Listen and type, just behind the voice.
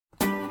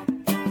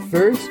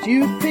First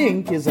You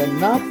Think is a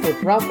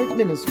not-for-profit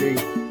ministry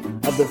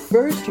of the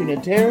First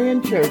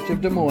Unitarian Church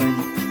of Des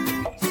Moines.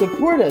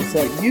 Support us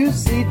at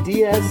ucdsm.org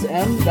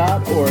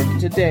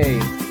today.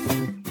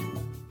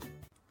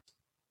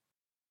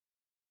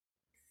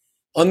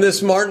 On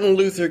this Martin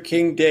Luther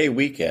King Day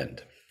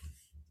weekend,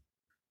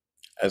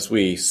 as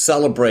we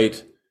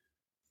celebrate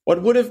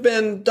what would have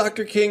been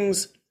Dr.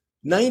 King's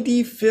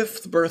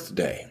 95th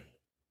birthday,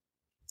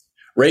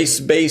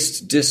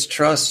 race-based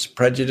distrust,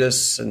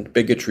 prejudice, and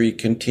bigotry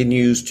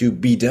continues to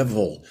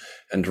bedevil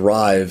and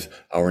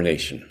rive our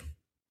nation.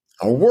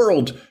 Our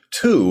world,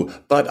 too,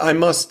 but I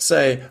must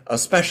say,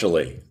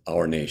 especially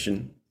our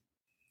nation.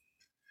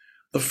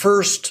 The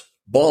first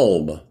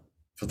balm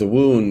for the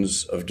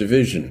wounds of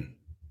division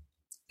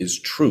is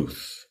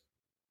truth.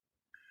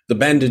 The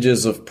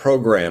bandages of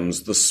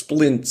programs, the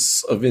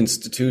splints of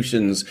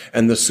institutions,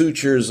 and the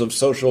sutures of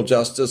social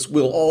justice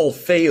will all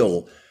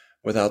fail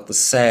without the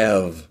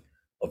salve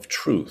of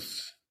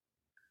truth,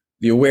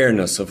 the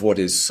awareness of what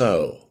is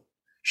so,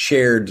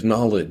 shared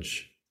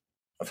knowledge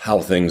of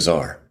how things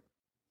are.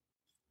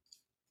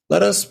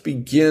 Let us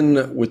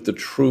begin with the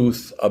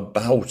truth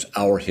about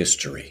our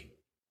history,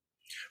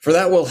 for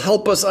that will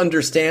help us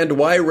understand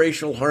why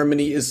racial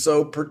harmony is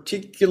so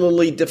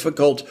particularly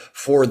difficult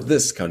for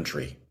this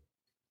country.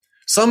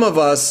 Some of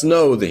us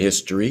know the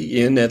history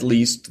in at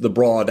least the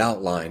broad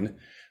outline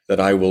that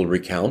I will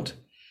recount,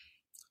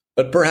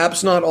 but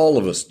perhaps not all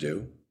of us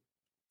do.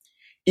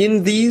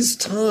 In these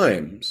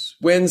times,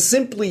 when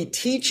simply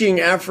teaching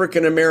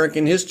African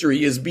American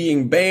history is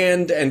being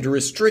banned and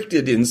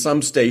restricted in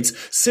some states,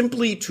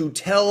 simply to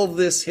tell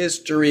this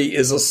history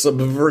is a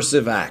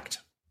subversive act.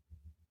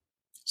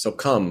 So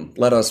come,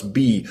 let us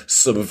be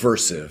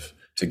subversive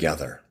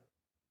together.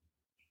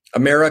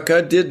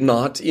 America did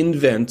not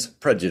invent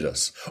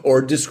prejudice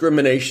or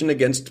discrimination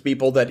against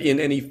people that in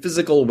any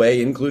physical way,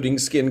 including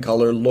skin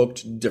color,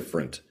 looked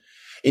different.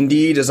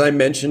 Indeed, as I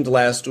mentioned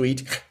last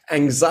week,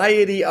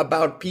 anxiety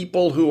about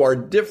people who are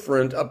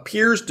different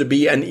appears to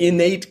be an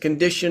innate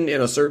condition in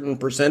a certain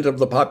percent of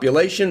the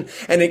population,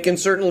 and it can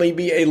certainly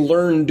be a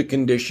learned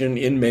condition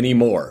in many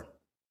more.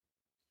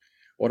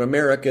 What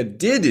America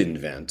did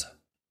invent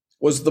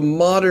was the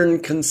modern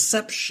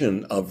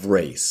conception of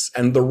race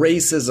and the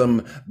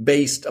racism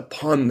based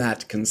upon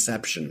that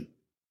conception.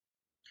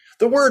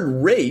 The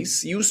word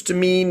race used to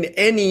mean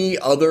any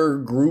other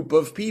group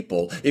of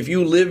people. If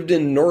you lived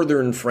in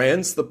northern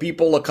France, the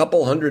people a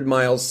couple hundred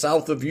miles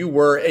south of you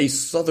were a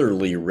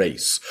southerly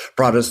race.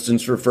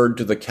 Protestants referred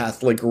to the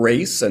Catholic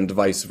race and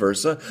vice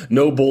versa.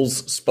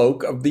 Nobles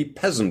spoke of the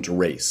peasant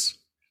race.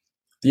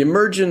 The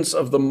emergence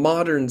of the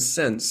modern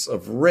sense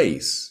of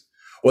race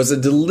was a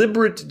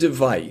deliberate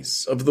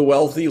device of the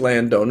wealthy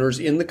landowners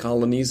in the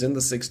colonies in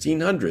the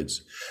 1600s.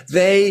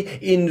 They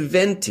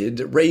invented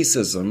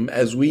racism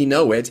as we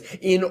know it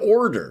in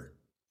order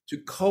to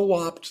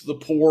co-opt the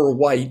poor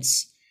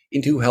whites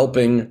into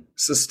helping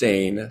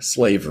sustain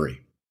slavery.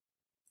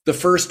 The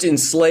first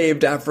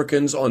enslaved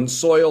Africans on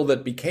soil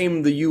that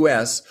became the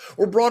U.S.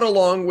 were brought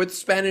along with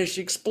Spanish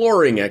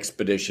exploring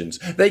expeditions.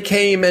 They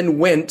came and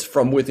went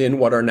from within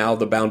what are now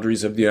the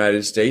boundaries of the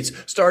United States,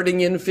 starting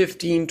in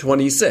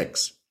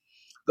 1526.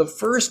 The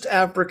first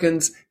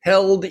Africans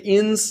held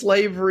in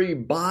slavery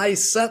by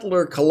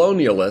settler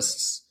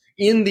colonialists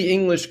in the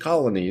English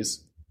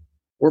colonies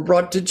were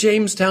brought to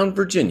Jamestown,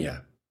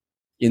 Virginia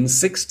in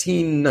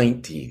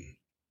 1619,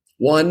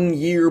 1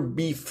 year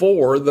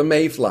before the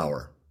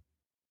Mayflower.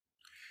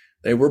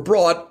 They were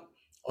brought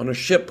on a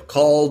ship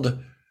called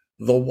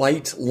the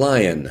White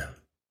Lion.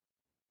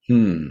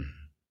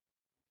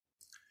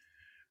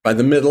 By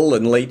the middle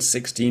and late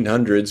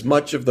 1600s,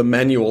 much of the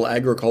manual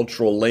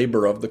agricultural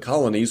labor of the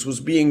colonies was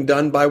being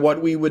done by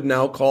what we would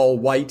now call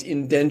white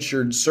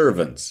indentured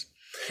servants.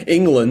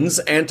 England's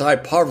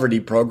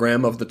anti-poverty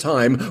program of the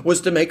time was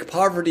to make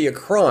poverty a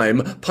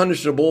crime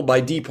punishable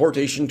by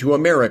deportation to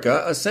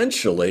America,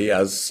 essentially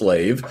as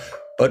slave,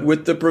 but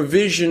with the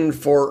provision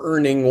for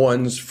earning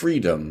one's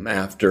freedom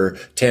after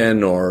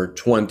 10 or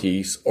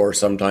 20 or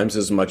sometimes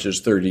as much as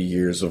 30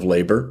 years of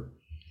labor.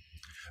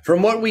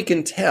 From what we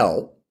can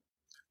tell,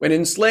 when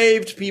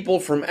enslaved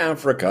people from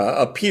Africa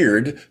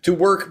appeared to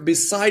work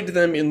beside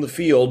them in the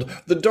field,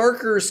 the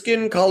darker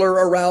skin color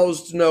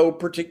aroused no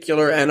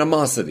particular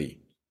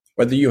animosity.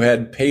 Whether you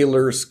had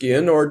paler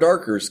skin or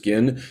darker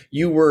skin,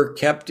 you were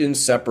kept in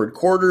separate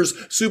quarters,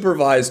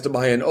 supervised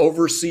by an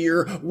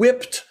overseer,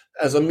 whipped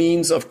as a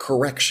means of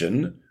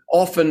correction,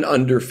 often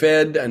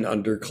underfed and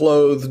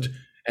underclothed,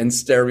 and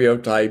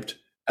stereotyped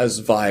as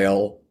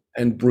vile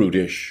and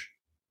brutish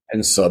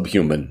and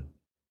subhuman.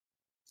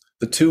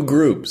 The two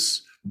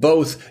groups,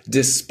 both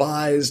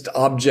despised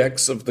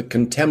objects of the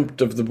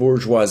contempt of the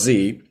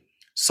bourgeoisie,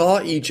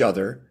 saw each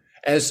other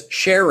as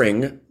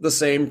sharing the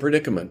same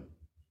predicament.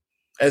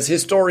 As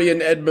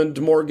historian Edmund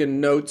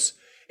Morgan notes,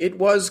 it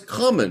was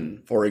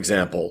common, for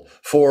example,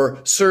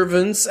 for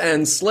servants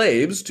and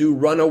slaves to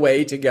run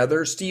away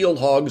together, steal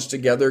hogs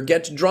together,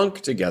 get drunk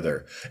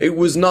together. It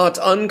was not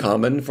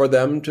uncommon for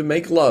them to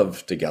make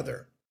love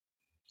together.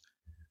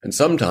 and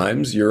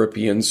sometimes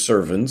European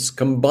servants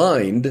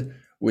combined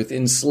with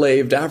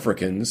enslaved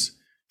Africans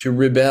to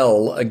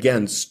rebel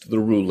against the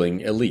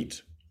ruling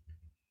elite.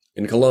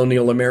 In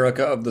colonial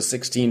America of the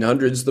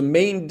 1600s, the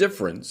main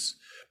difference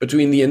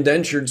between the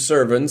indentured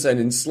servants and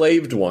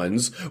enslaved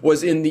ones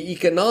was in the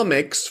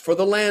economics for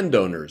the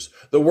landowners.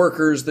 The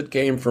workers that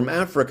came from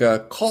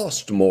Africa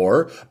cost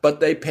more, but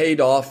they paid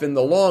off in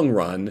the long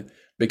run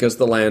because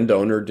the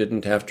landowner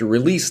didn't have to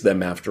release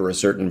them after a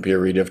certain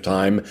period of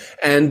time,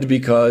 and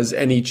because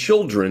any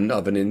children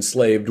of an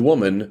enslaved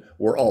woman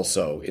were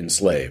also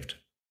enslaved.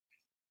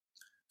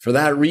 For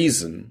that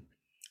reason,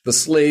 the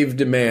slave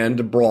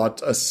demand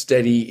brought a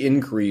steady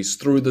increase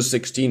through the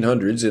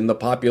 1600s in the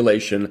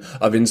population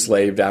of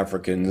enslaved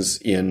Africans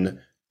in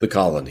the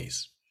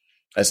colonies.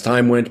 As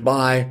time went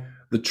by,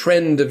 the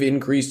trend of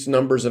increased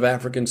numbers of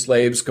African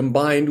slaves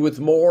combined with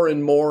more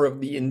and more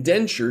of the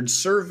indentured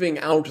serving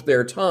out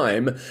their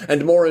time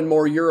and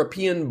more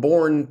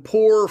European-born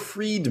poor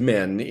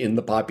freedmen in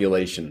the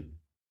population.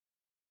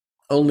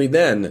 Only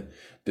then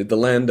did the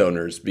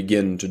landowners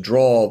begin to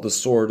draw the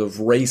sort of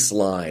race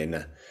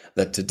line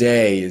that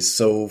today is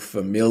so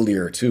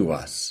familiar to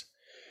us.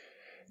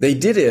 They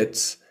did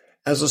it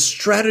as a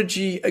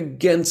strategy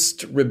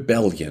against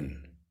rebellion.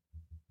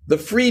 The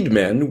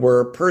freedmen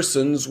were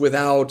persons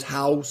without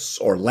house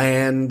or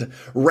land,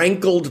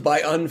 rankled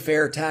by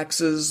unfair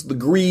taxes, the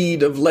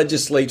greed of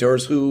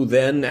legislators who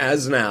then,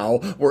 as now,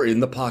 were in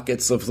the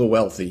pockets of the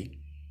wealthy,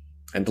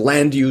 and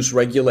land use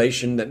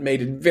regulation that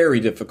made it very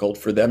difficult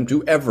for them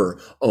to ever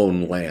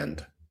own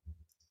land.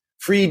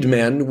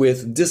 Freedmen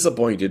with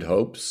disappointed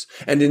hopes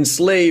and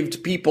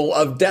enslaved people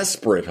of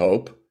desperate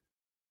hope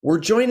were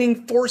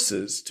joining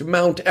forces to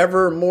mount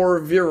ever more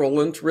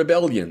virulent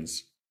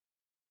rebellions.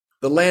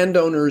 The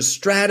landowners'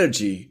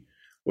 strategy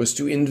was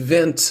to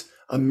invent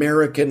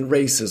American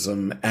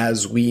racism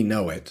as we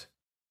know it.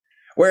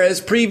 Whereas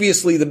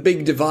previously the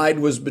big divide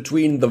was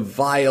between the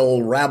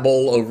vile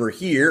rabble over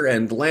here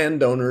and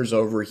landowners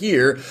over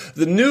here,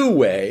 the new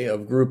way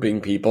of grouping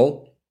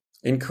people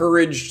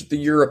encouraged the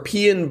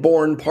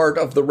European-born part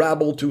of the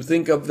rabble to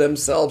think of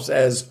themselves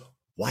as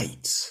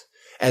white,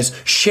 as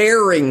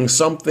sharing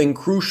something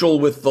crucial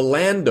with the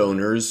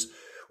landowners,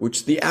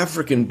 which the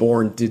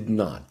African-born did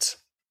not.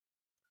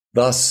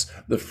 Thus,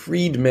 the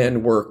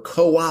freedmen were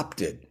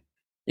co-opted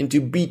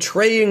into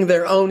betraying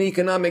their own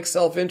economic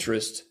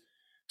self-interest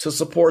to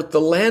support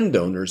the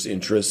landowners'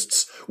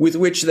 interests with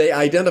which they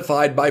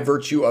identified by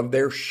virtue of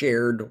their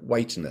shared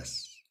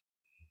whiteness.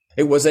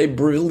 It was a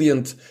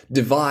brilliant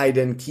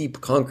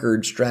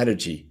divide-and-keep-conquered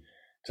strategy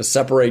to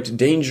separate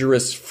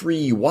dangerous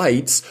free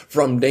whites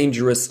from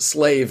dangerous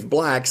slave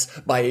blacks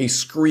by a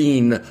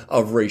screen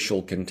of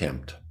racial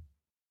contempt.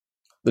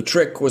 The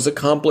trick was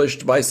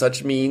accomplished by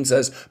such means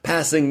as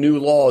passing new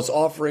laws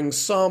offering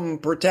some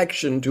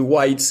protection to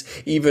whites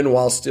even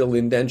while still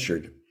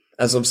indentured.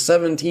 As of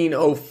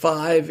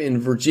 1705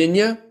 in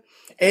Virginia,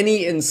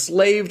 any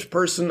enslaved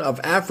person of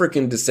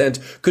African descent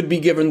could be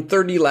given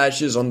 30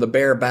 lashes on the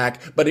bare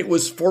back, but it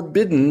was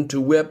forbidden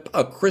to whip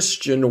a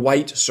Christian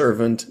white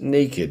servant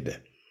naked.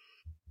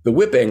 The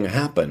whipping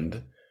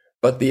happened,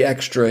 but the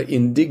extra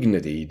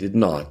indignity did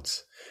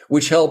not,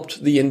 which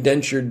helped the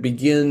indentured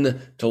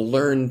begin to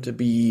learn to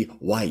be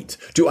white,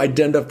 to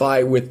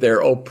identify with their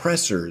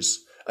oppressors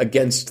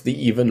against the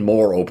even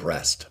more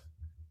oppressed.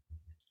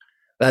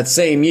 That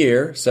same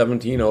year,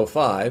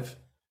 1705,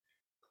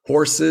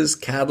 horses,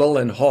 cattle,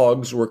 and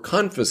hogs were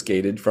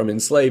confiscated from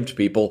enslaved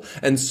people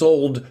and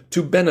sold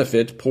to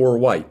benefit poor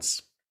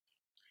whites.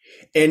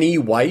 Any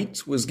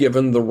white was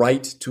given the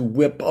right to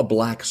whip a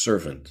black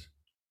servant.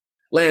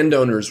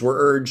 Landowners were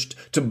urged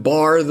to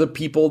bar the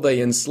people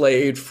they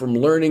enslaved from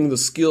learning the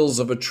skills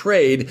of a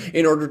trade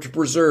in order to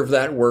preserve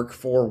that work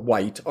for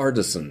white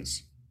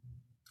artisans.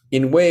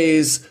 In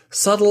ways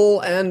subtle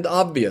and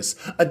obvious,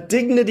 a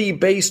dignity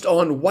based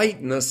on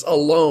whiteness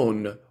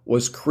alone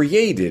was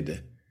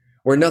created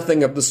where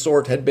nothing of the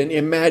sort had been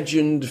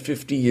imagined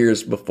 50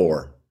 years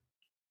before.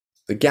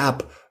 The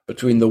gap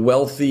between the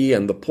wealthy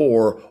and the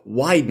poor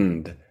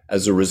widened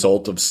as a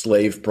result of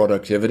slave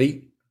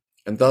productivity,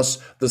 and thus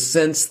the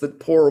sense that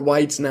poor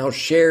whites now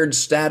shared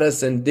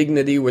status and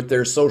dignity with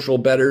their social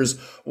betters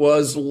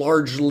was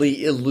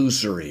largely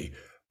illusory,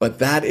 but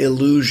that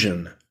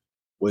illusion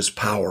was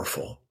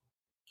powerful.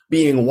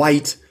 Being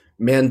white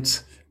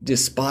meant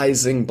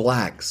despising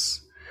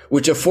blacks,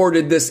 which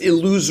afforded this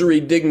illusory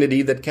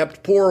dignity that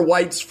kept poor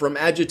whites from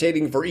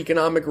agitating for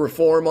economic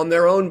reform on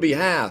their own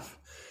behalf,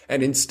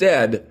 and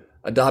instead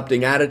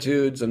adopting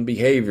attitudes and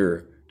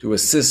behavior to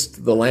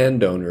assist the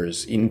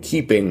landowners in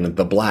keeping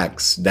the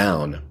blacks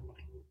down.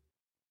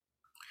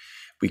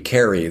 We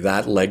carry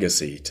that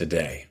legacy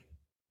today.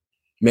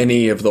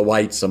 Many of the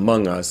whites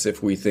among us,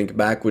 if we think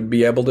back, would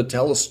be able to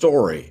tell a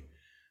story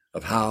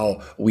of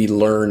how we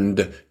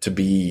learned to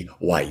be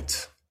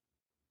white.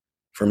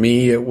 For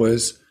me, it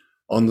was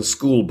on the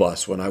school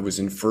bus when I was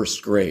in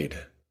first grade.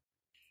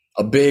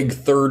 A big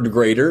third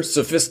grader,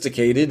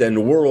 sophisticated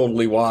and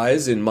worldly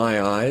wise in my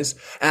eyes,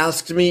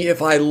 asked me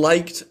if I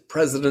liked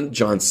President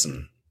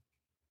Johnson.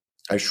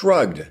 I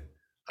shrugged.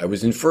 I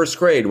was in first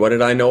grade. What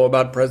did I know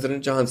about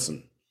President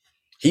Johnson?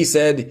 He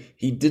said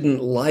he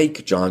didn't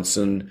like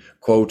Johnson,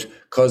 quote,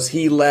 'cause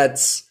he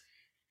lets,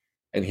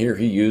 and here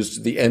he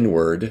used the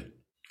N-word,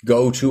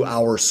 go to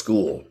our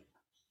school.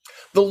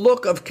 The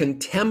look of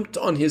contempt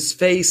on his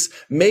face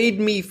made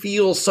me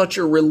feel such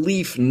a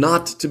relief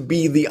not to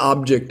be the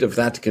object of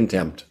that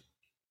contempt.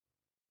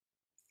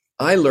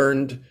 I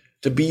learned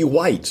to be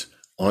white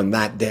on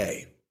that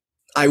day.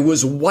 I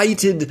was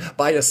whited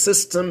by a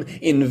system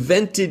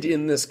invented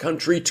in this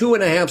country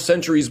 2.5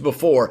 centuries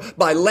before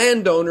by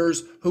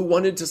landowners who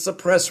wanted to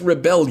suppress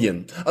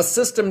rebellion, a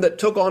system that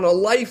took on a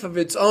life of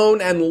its own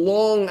and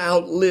long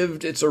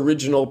outlived its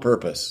original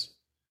purpose.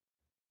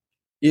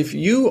 If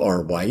you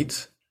are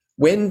white,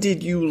 when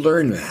did you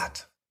learn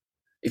that?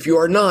 If you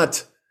are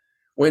not,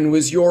 when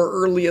was your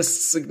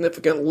earliest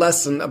significant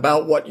lesson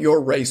about what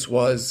your race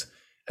was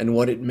and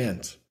what it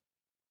meant?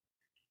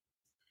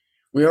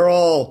 We are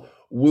all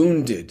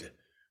wounded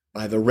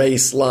by the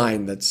race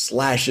line that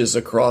slashes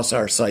across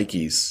our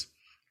psyches.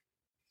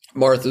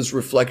 Martha's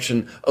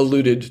reflection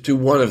alluded to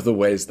one of the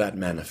ways that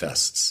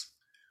manifests,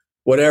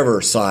 whatever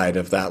side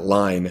of that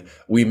line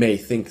we may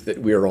think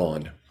that we're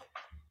on.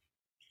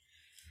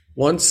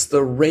 Once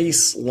the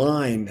race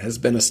line has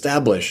been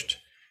established,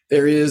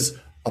 there is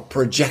a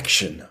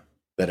projection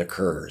that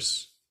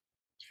occurs.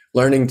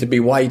 Learning to be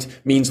white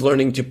means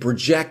learning to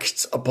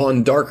project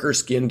upon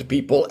darker-skinned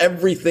people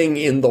everything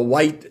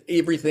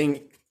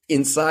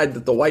inside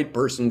that the white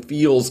person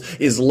feels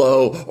is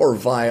low or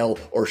vile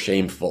or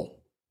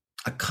shameful.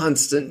 A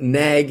constant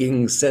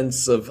nagging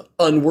sense of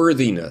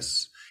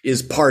unworthiness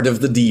is part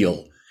of the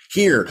deal.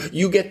 Here,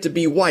 you get to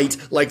be white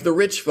like the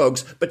rich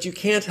folks, but you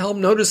can't help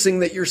noticing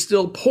that you're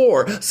still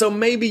poor, so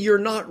maybe you're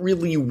not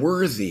really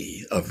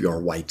worthy of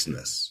your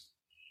whiteness.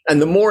 And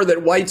the more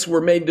that whites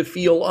were made to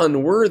feel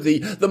unworthy,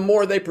 the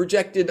more they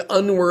projected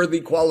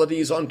unworthy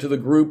qualities onto the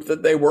group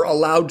that they were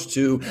allowed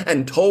to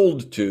and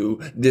told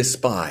to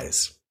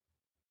despise.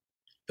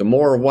 The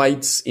more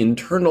whites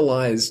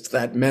internalized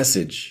that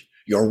message,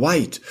 you're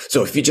white,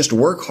 so if you just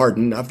work hard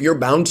enough, you're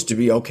bound to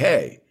be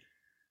okay,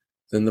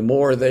 then the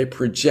more they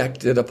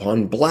projected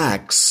upon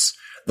blacks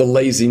the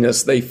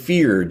laziness they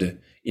feared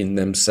in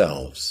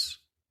themselves.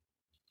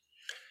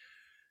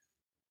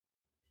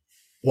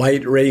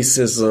 White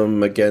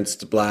racism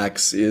against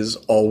blacks is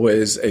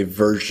always a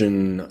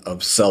version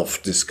of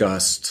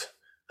self-disgust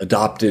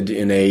adopted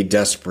in a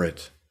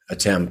desperate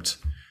attempt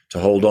to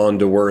hold on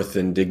to worth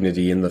and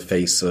dignity in the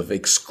face of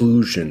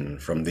exclusion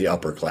from the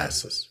upper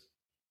classes.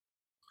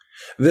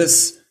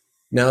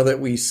 Now that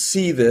we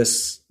see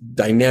this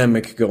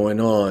dynamic going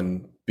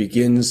on,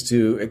 begins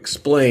to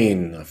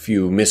explain a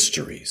few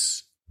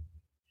mysteries.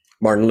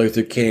 Martin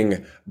Luther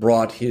King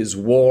brought his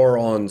war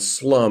on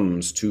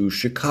slums to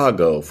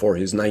Chicago for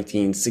his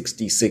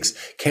 1966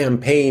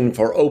 campaign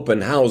for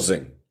open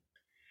housing.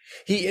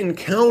 He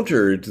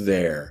encountered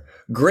there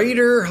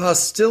greater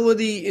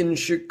hostility in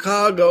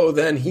Chicago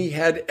than he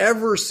had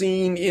ever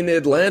seen in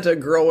Atlanta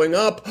growing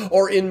up,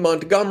 or in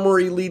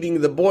Montgomery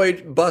leading the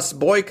bus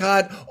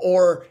boycott,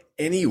 or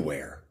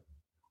anywhere.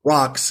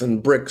 Rocks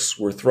and bricks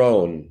were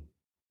thrown.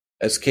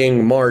 As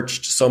King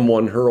marched,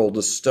 someone hurled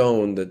a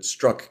stone that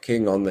struck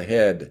King on the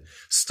head.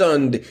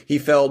 Stunned, he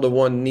fell to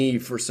one knee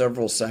for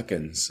several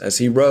seconds. As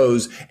he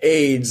rose,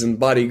 aides and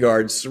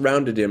bodyguards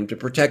surrounded him to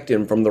protect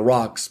him from the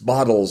rocks,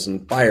 bottles,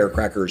 and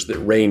firecrackers that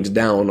rained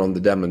down on the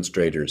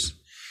demonstrators.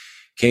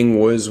 King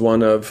was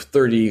one of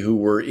 30 who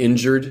were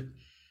injured.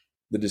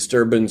 The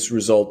disturbance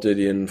resulted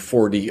in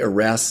 40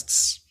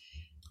 arrests.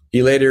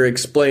 He later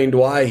explained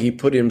why he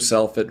put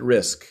himself at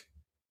risk.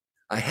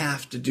 I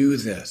have to do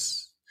this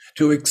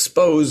to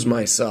expose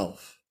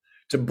myself,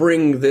 to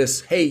bring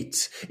this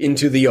hate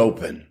into the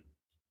open.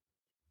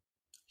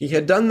 He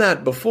had done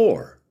that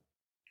before,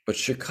 but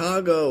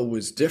Chicago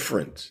was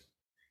different.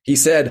 He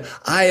said,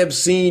 I have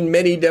seen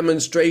many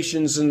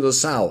demonstrations in the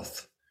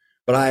South,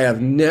 but I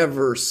have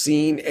never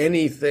seen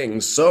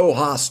anything so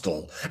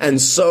hostile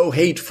and so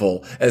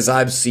hateful as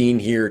I've seen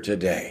here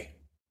today.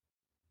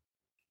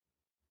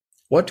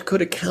 What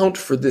could account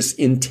for this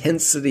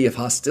intensity of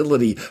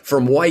hostility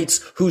from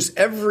whites whose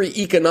every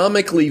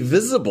economically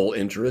visible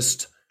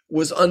interest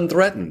was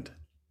unthreatened?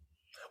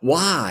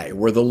 Why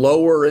were the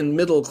lower and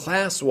middle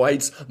class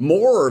whites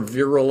more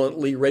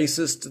virulently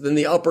racist than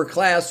the upper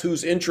class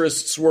whose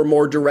interests were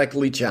more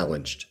directly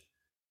challenged?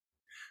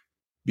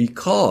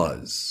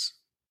 Because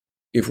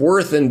if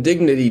worth and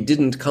dignity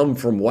didn't come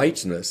from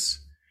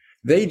whiteness,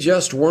 they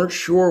just weren't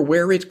sure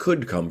where it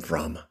could come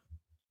from.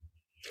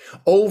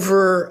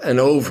 Over and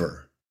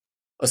over,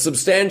 a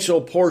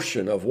substantial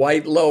portion of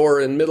white lower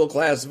and middle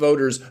class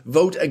voters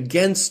vote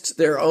against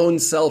their own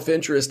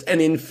self-interest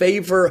and in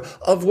favor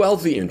of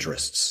wealthy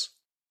interests.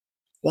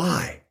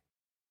 Why?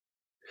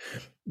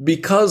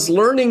 Because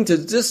learning to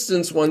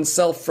distance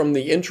oneself from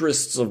the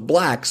interests of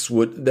blacks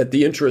would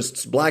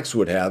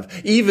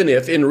have, even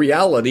if in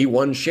reality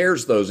one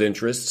shares those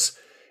interests,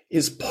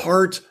 is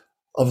part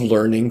of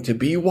learning to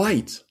be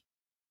white.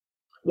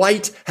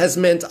 White has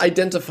meant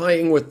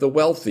identifying with the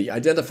wealthy,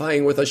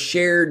 identifying with a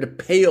shared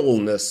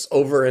paleness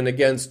over and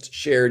against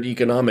shared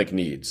economic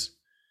needs.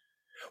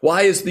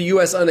 Why is the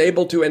U.S.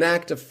 unable to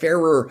enact a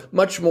fairer,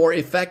 much more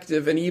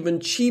effective, and even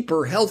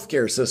cheaper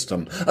healthcare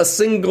system, a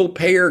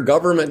single-payer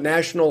government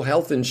national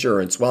health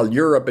insurance, while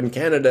Europe and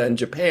Canada and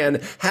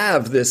Japan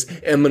have this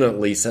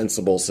eminently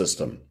sensible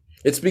system?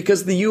 It's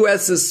because the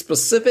U.S.'s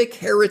specific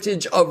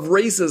heritage of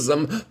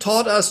racism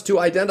taught us to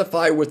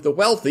identify with the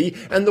wealthy,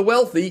 and the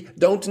wealthy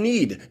don't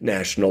need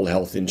national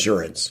health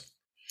insurance.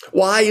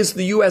 Why is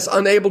the U.S.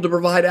 unable to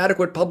provide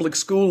adequate public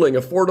schooling,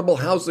 affordable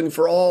housing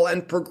for all,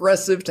 and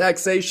progressive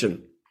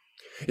taxation?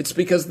 It's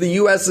because the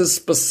U.S.'s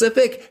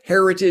specific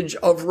heritage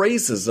of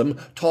racism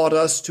taught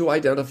us to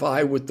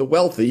identify with the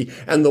wealthy,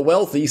 and the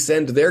wealthy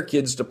send their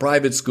kids to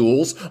private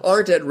schools,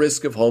 aren't at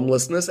risk of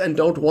homelessness, and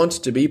don't want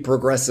to be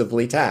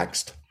progressively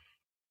taxed.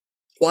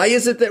 Why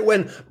is it that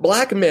when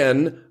black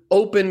men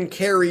open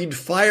carried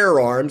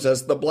firearms,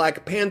 as the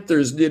Black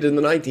Panthers did in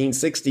the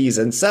 1960s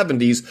and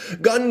 70s,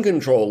 gun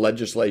control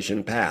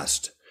legislation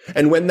passed?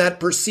 And when that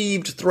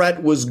perceived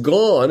threat was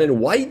gone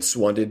and whites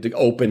wanted to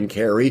open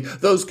carry,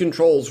 those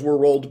controls were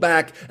rolled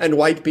back, and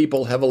white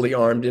people heavily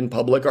armed in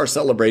public are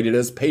celebrated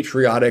as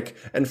patriotic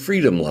and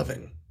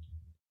freedom-loving?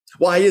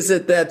 Why is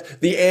it that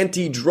the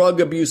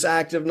Anti-Drug Abuse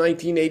Act of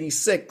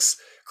 1986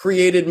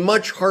 created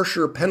much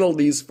harsher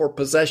penalties for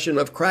possession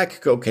of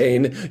crack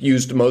cocaine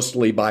used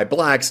mostly by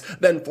blacks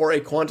than for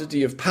a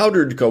quantity of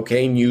powdered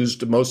cocaine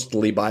used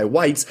mostly by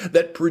whites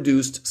that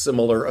produced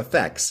similar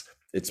effects?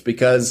 It's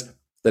because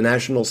the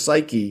national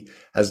psyche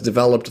has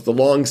developed the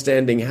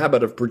long-standing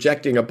habit of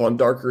projecting upon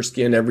darker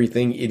skin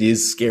everything it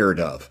is scared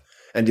of,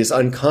 and is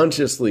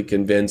unconsciously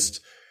convinced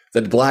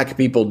that black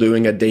people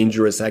doing a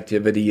dangerous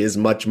activity is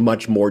much,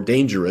 much more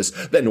dangerous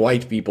than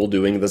white people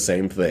doing the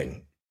same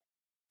thing.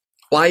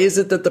 Why is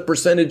it that the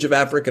percentage of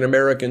African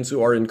Americans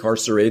who are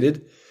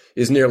incarcerated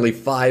is nearly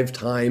 5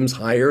 times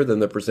higher than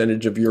the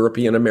percentage of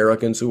European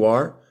Americans who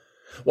are?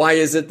 Why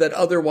is it that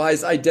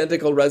otherwise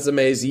identical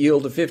resumes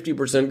yield a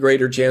 50%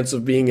 greater chance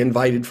of being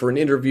invited for an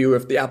interview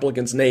if the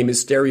applicant's name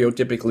is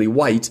stereotypically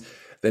white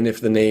than if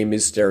the name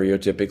is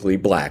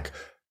stereotypically black?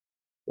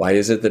 Why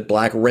is it that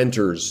black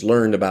renters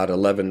learn about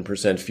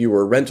 11%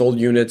 fewer rental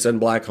units and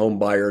black home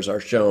buyers are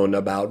shown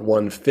about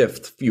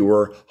 1/5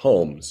 fewer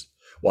homes?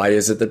 Why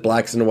is it that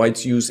blacks and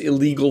whites use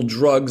illegal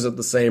drugs at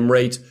the same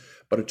rate,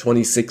 but a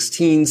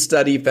 2016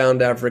 study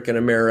found African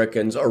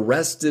Americans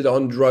arrested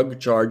on drug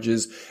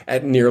charges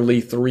at nearly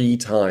 3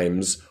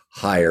 times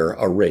higher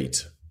a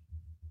rate?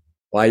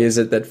 Why is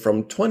it that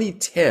from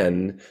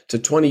 2010 to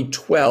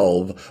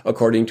 2012,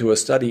 according to a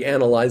study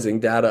analyzing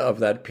data of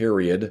that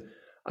period,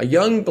 a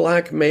young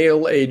black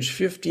male aged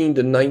 15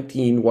 to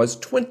 19 was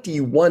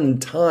 21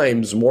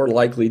 times more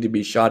likely to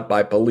be shot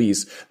by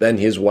police than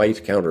his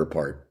white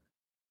counterpart?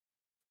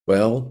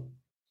 Well,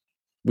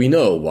 we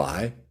know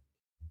why.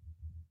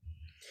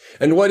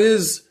 And what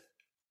is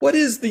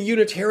the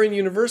Unitarian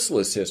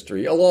Universalist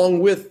history, along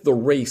with the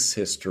race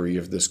history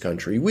of this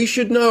country? We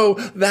should know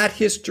that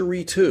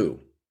history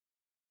too.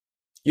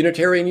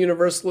 Unitarian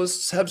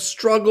Universalists have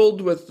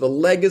struggled with the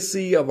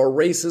legacy of a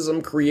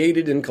racism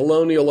created in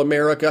colonial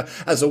America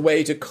as a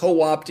way to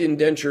co-opt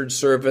indentured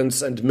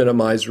servants and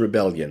minimize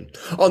rebellion.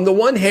 On the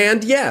one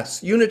hand,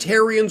 yes,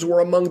 Unitarians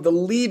were among the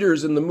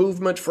leaders in the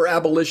movement for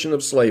abolition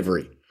of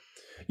slavery.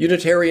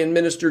 Unitarian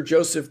minister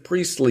Joseph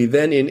Priestley,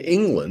 then in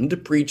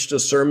England, preached a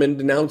sermon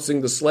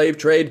denouncing the slave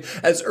trade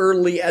as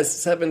early as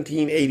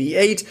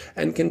 1788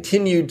 and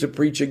continued to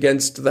preach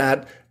against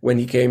that when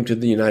he came to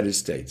the United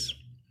States.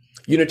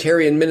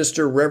 Unitarian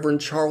minister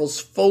Reverend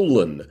Charles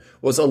Folan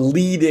was a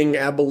leading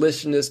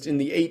abolitionist in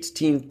the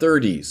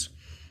 1830s.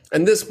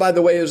 And this, by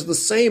the way, is the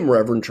same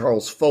Reverend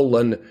Charles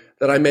Folan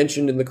that I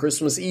mentioned in the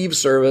Christmas Eve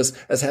service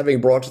as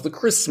having brought the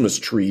Christmas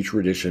tree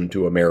tradition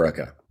to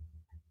America.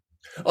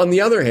 On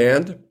the other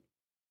hand,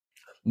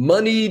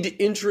 moneyed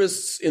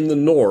interests in the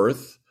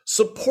North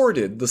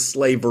supported the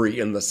slavery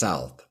in the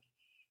South,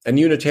 and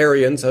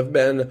Unitarians have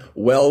been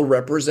well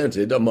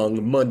represented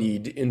among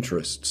moneyed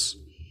interests.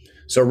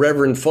 So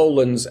Reverend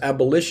Folan's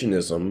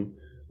abolitionism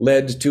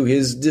led to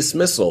his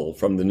dismissal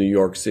from the New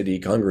York City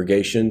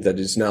congregation that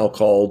is now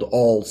called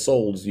All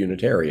Souls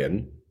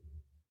Unitarian.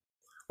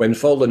 When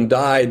Folan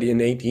died in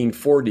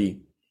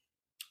 1840,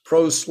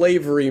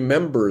 pro-slavery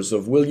members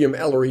of William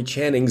Ellery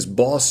Channing's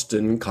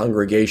Boston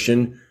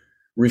congregation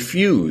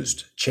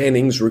refused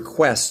Channing's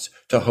request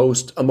to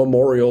host a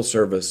memorial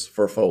service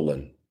for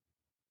Folan.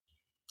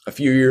 A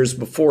few years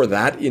before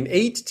that, in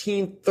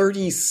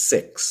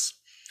 1836,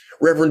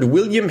 Reverend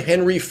William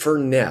Henry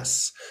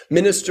Furness,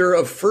 minister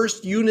of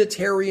First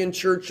Unitarian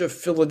Church of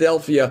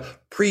Philadelphia,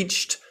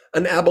 preached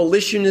an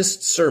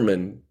abolitionist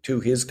sermon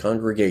to his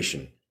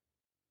congregation.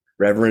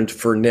 Reverend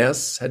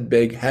Furness had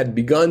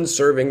begun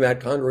serving that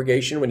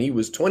congregation when he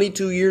was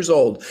 22 years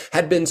old,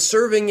 had been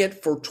serving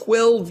it for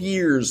 12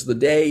 years the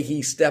day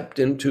he stepped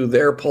into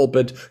their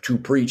pulpit to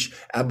preach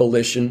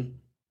abolition.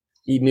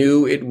 He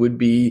knew it would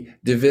be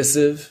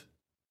divisive.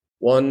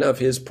 One of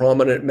his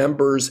prominent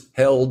members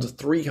held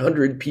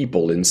 300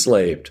 people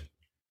enslaved.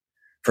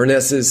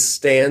 Furness's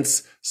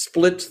stance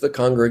split the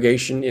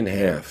congregation in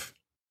half.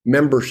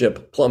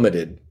 Membership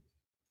plummeted.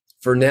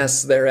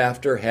 Furness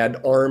thereafter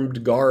had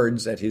armed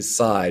guards at his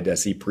side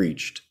as he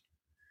preached.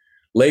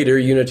 Later,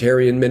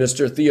 Unitarian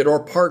minister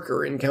Theodore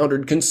Parker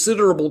encountered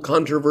considerable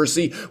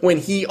controversy when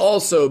he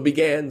also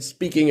began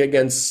speaking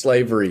against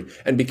slavery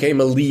and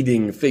became a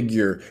leading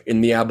figure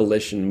in the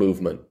abolition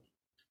movement.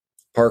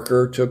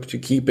 Parker took to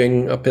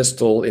keeping a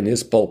pistol in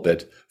his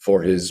pulpit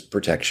for his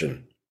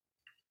protection.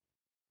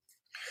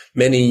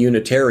 Many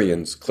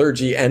Unitarians,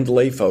 clergy and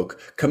layfolk,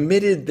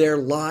 committed their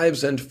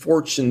lives and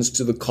fortunes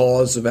to the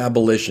cause of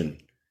abolition.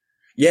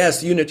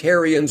 Yes,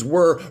 Unitarians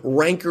were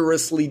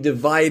rancorously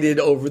divided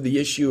over the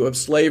issue of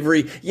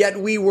slavery, yet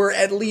we were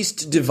at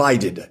least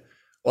divided,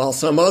 while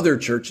some other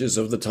churches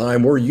of the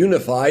time were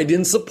unified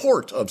in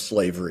support of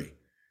slavery.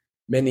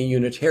 Many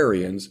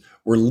Unitarians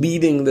were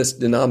leading this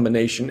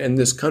denomination and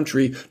this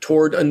country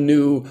toward a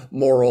new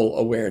moral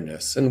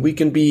awareness, and we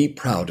can be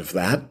proud of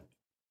that.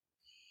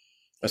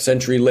 A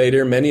century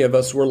later, many of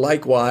us were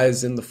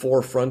likewise in the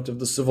forefront of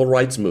the civil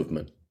rights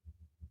movement.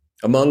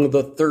 Among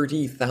the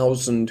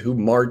 30,000 who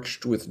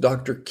marched with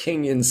Dr.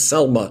 King in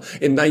Selma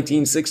in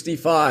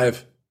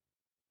 1965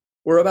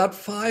 were about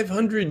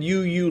 500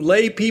 UU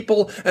lay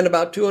people and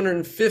about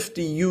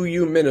 250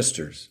 UU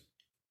ministers.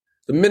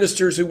 The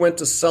ministers who went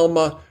to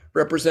Selma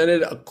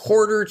represented a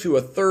quarter to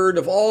a third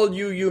of all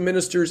UU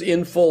ministers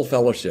in full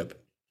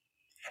fellowship.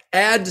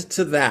 Add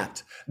to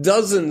that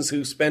dozens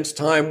who spent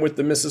time with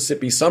the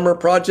Mississippi Summer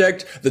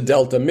Project, the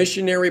Delta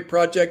Missionary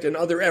Project, and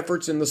other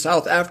efforts in the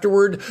South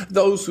afterward,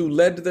 those who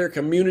led their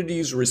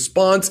community's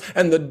response,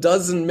 and the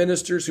dozen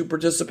ministers who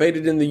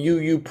participated in the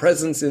UU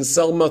presence in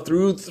Selma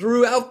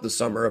throughout the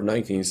summer of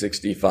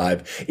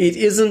 1965. It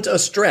isn't a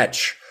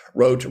stretch,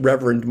 wrote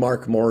Reverend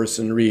Mark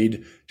Morrison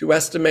Reed, to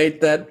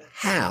estimate that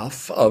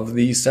half of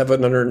the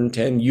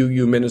 710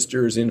 UU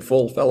ministers in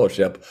full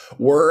fellowship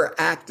were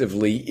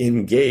actively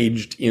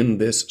engaged in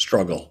this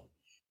struggle.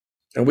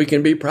 And we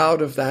can be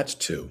proud of that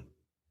too.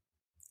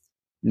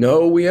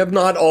 No, we have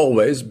not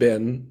always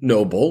been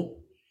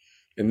noble.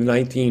 In the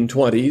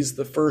 1920s,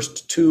 the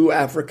first two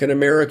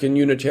African-American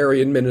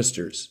Unitarian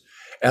ministers,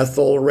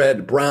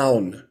 Ethelred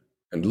Brown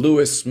and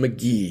Louis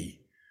McGee,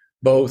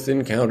 both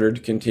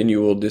encountered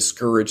continual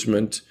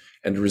discouragement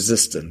and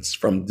resistance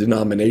from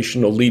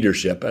denominational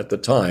leadership at the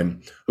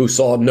time, who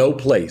saw no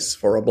place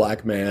for a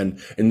black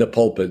man in the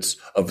pulpits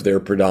of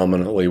their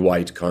predominantly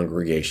white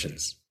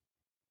congregations.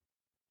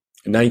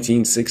 In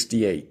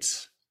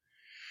 1968,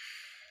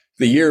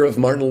 the year of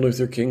Martin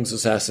Luther King's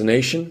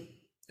assassination,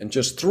 and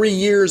just 3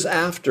 years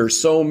after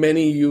so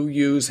many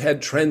UUs had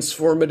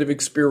transformative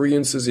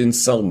experiences in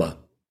Selma,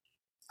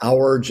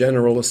 our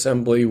General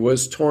Assembly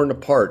was torn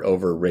apart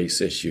over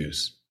race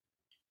issues.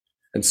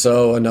 And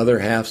so another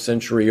half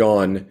century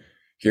on,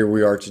 here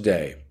we are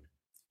today.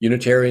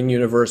 Unitarian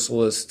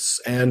Universalists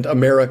and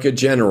America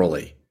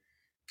generally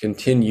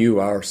continue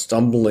our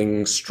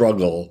stumbling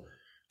struggle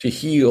to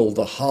heal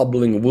the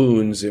hobbling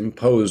wounds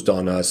imposed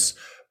on us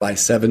by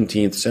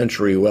 17th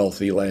century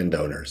wealthy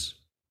landowners.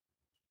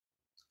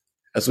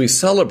 As we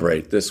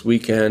celebrate this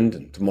weekend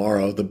and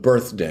tomorrow the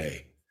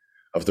birthday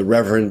of the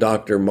Reverend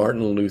Dr.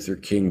 Martin Luther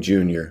King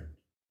Jr.,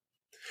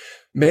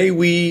 may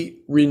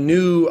we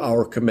renew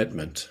our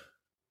commitment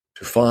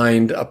to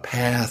find a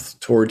path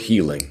toward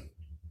healing,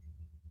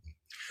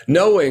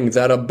 knowing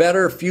that a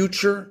better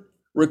future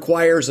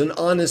requires an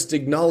honest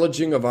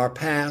acknowledging of our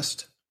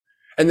past,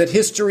 and that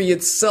history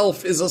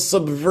itself is a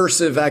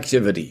subversive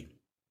activity.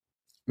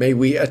 May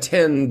we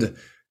attend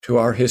to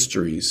our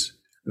histories,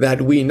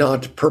 that we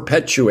not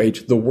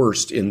perpetuate the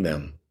worst in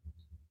them.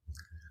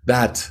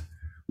 That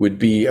would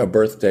be a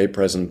birthday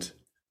present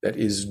that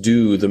is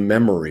due the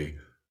memory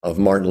of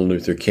Martin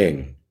Luther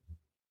King,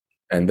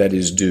 and that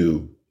is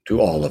due to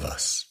all of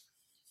us.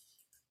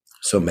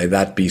 So may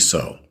that be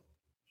so.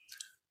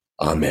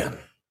 Amen.